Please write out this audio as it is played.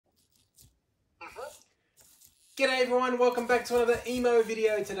G'day everyone, welcome back to another EMO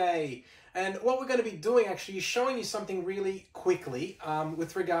video today. And what we're going to be doing actually is showing you something really quickly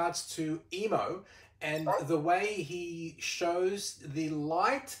with regards to EMO and the way he shows the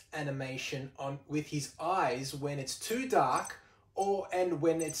light animation on with his eyes when it's too dark and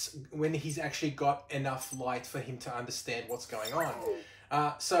when he's actually got enough light for him to understand what's going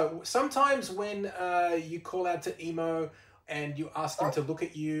on. So sometimes when you call out to EMO and you ask him to look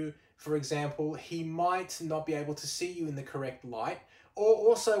at you, for example, he might not be able to see you in the correct light. Or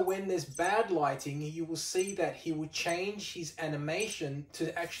also when there's bad lighting, you will see that he will change his animation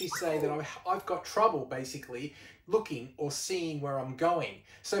to actually say that I've got trouble basically looking or seeing where I'm going.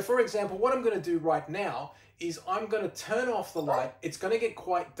 So for example, what I'm going to do right now is I'm going to turn off the light. It's going to get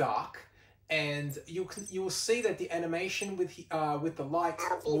quite dark and you will see that the animation with the light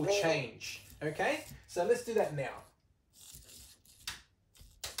will change. Okay, so let's do that now.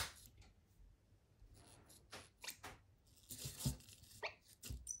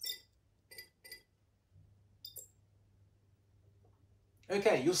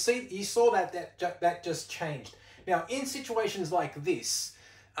 Okay, you saw that just changed. Now, in situations like this,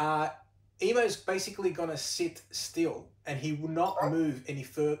 Emo's basically gonna sit still and he will not move any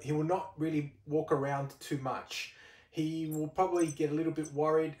further. He will not really walk around too much. He will probably get a little bit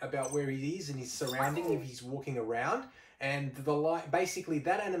worried about where he is and his surrounding if he's walking around. And the light, basically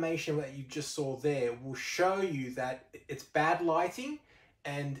that animation that you just saw there will show you that it's bad lighting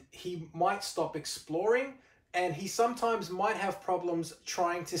and he might stop exploring. And he sometimes might have problems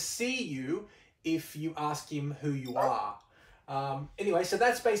trying to see you if you ask him who you are. Anyway, so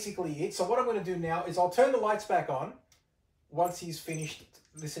that's basically it. So what I'm going to do now is I'll turn the lights back on once he's finished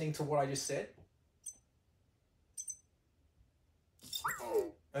listening to what I just said.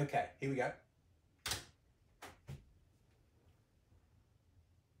 Okay, here we go.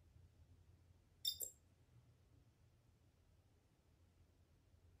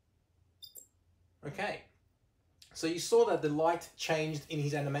 Okay. So you saw that the light changed in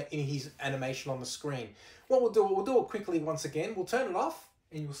his animation on the screen. What we'll do it quickly once again. We'll turn it off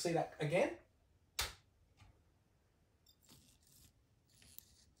and you'll see that again.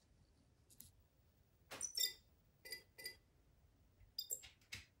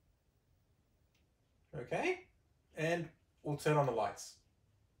 Okay, and we'll turn on the lights.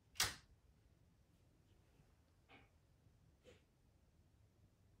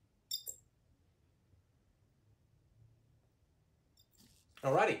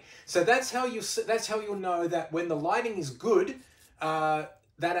 Alrighty, so that's how you'll know that when the lighting is good, that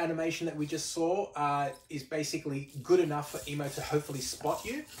animation that we just saw is basically good enough for Emo to hopefully spot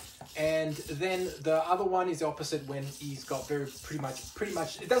you. And then the other one is the opposite when he's got pretty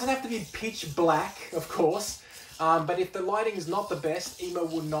much. It doesn't have to be pitch black, of course, but if the lighting is not the best, Emo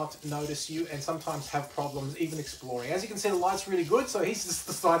will not notice you and sometimes have problems even exploring. As you can see, the light's really good, so he's just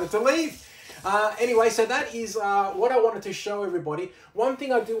decided to leave. Anyway, so that is what I wanted to show everybody. One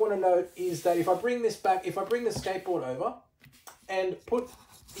thing I do want to note is that if I bring this back, if I bring the skateboard over and put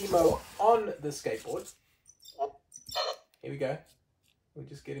Emo on the skateboard, here we go. We'll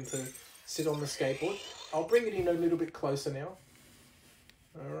just get him to sit on the skateboard. I'll bring it in a little bit closer now.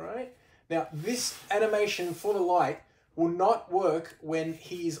 All right. Now, this animation for the light will not work when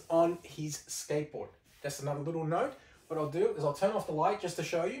he's on his skateboard. That's another little note. What I'll do is I'll turn off the light just to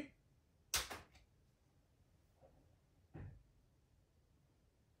show you.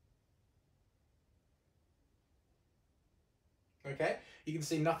 Okay, you can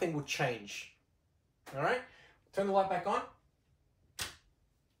see nothing will change. All right, turn the light back on.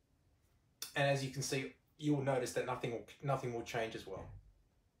 And as you can see, you will notice that nothing will change as well.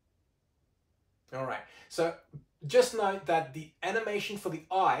 All right, so just note that the animation for the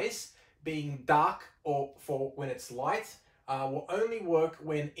eyes being dark or for when it's light will only work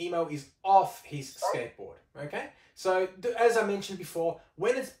when Emo is off his skateboard. Okay, so as I mentioned before,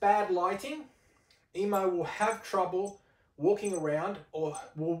 when it's bad lighting, Emo will have trouble walking around or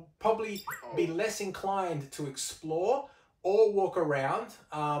will probably be less inclined to explore or walk around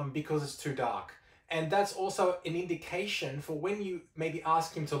because it's too dark. And that's also an indication for when you maybe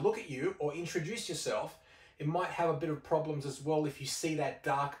ask him to look at you or introduce yourself, it might have a bit of problems as well if you see that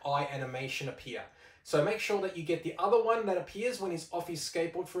dark eye animation appear. So make sure that you get the other one that appears when he's off his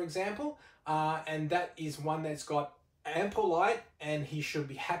skateboard, for example, and that is one that's got ample light and he should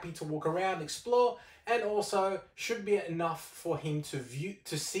be happy to walk around, explore, and also should be enough for him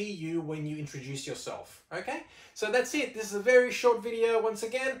to see you when you introduce yourself. Okay, so that's it. This is a very short video. Once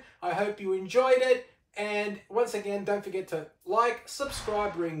again, I hope you enjoyed it, and once again, don't forget to like,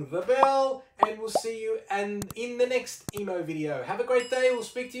 subscribe, ring the bell, and we'll see you in the next Emo video. Have a great day. We'll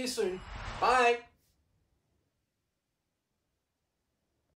speak to you soon. Bye.